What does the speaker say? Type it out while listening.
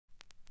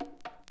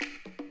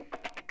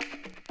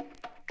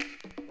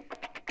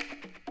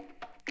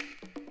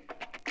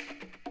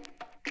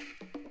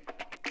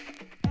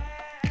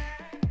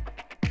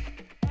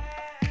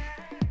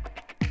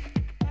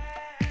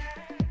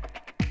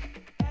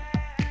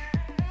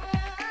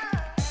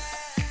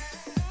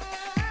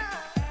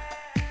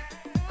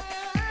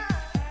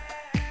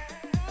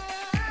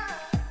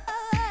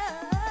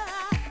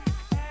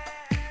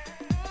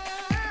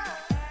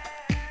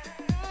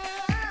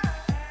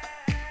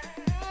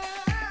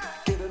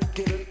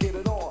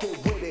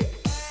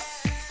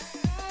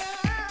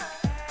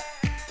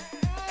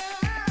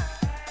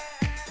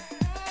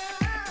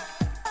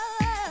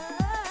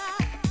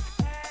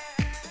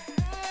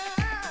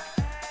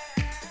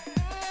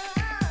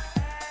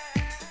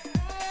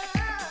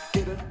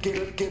get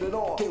it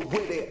on, get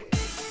with it.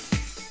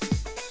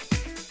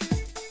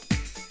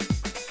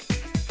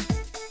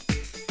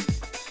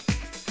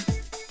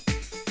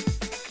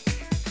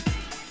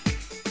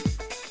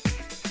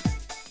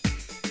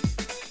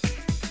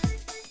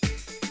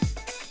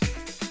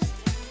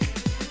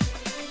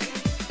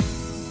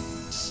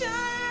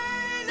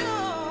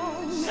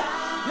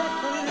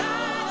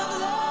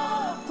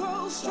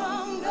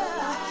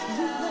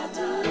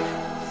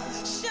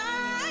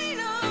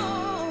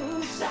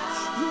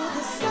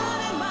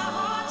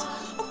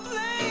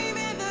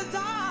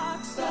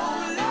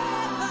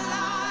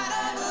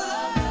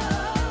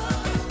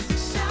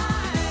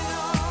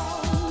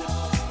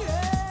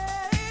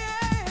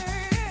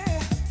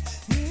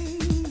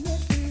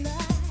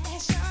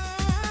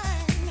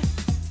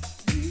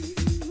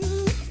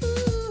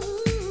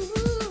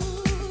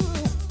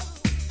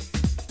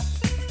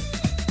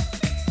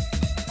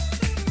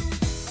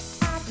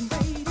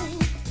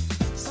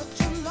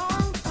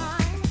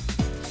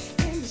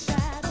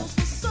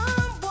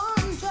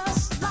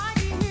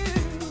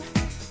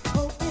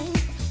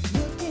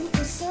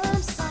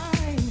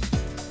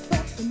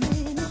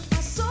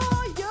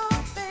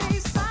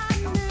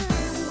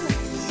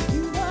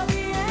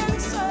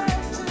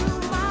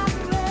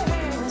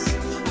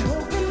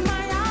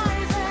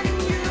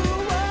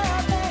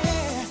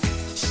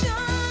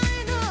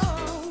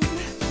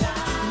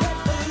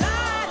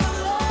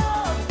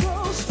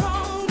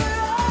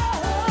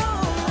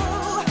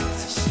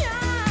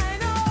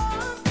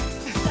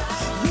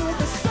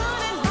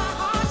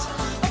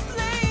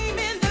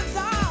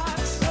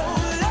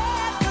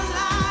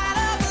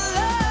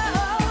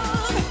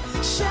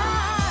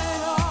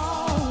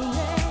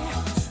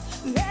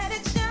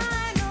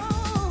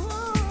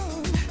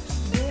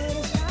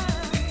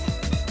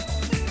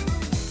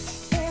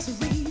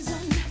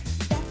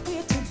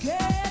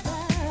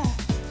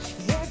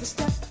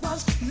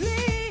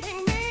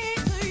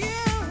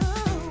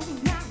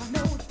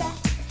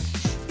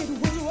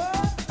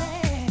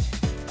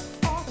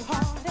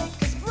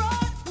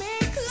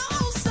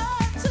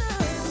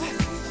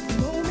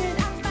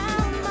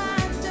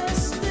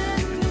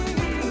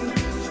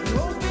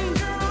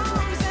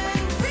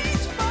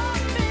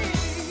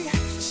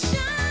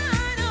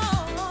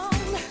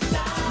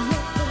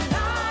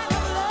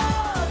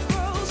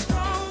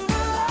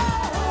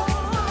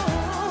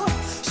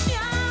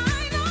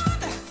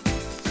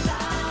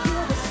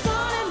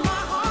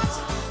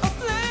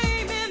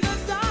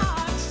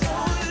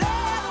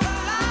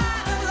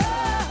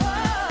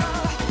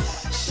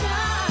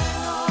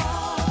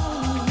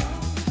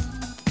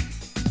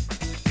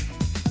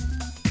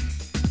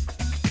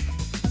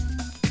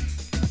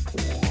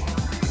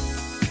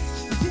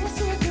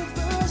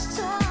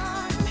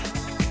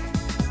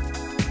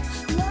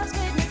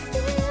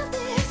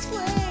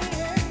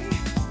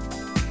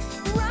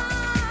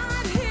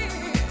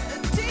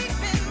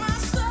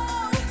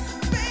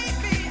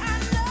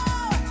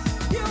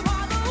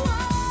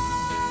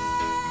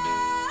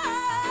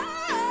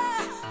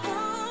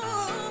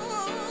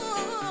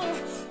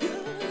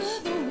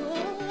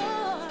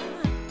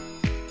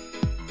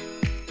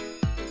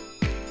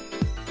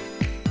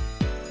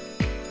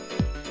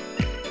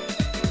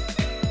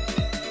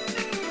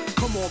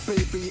 Come on,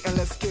 baby, and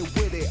let's get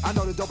with it. I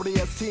know the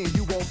WST and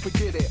you won't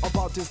forget it.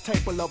 About this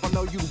type of love, I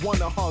know you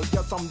wanna hug.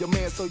 Yes, I'm your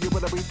man, so you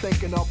better be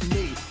thinking of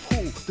me.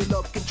 Who? The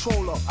love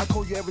controller. I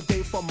call you every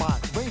day for my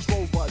Range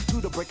Rover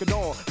to the break it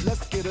on.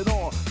 Let's get it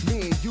on.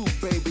 Me and you,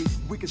 baby,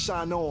 we can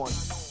shine on.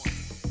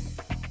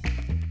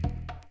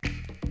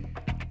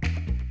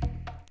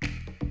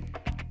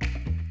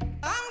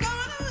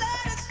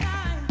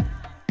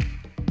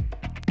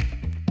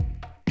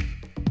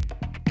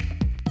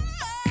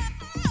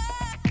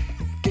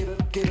 Get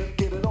it on, get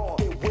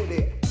with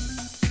it.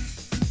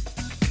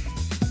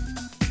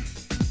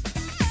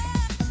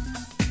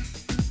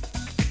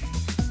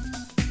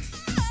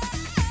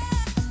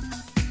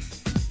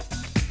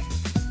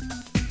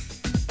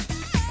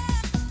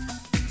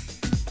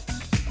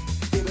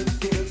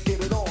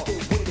 Get it on,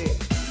 get with it.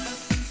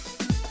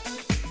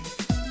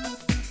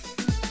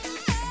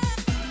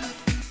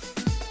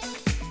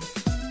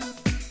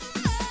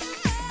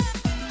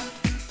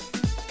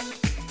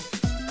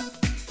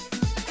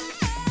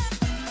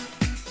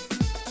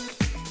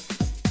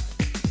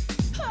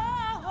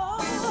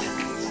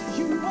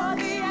 You are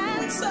the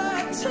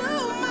answer to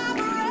my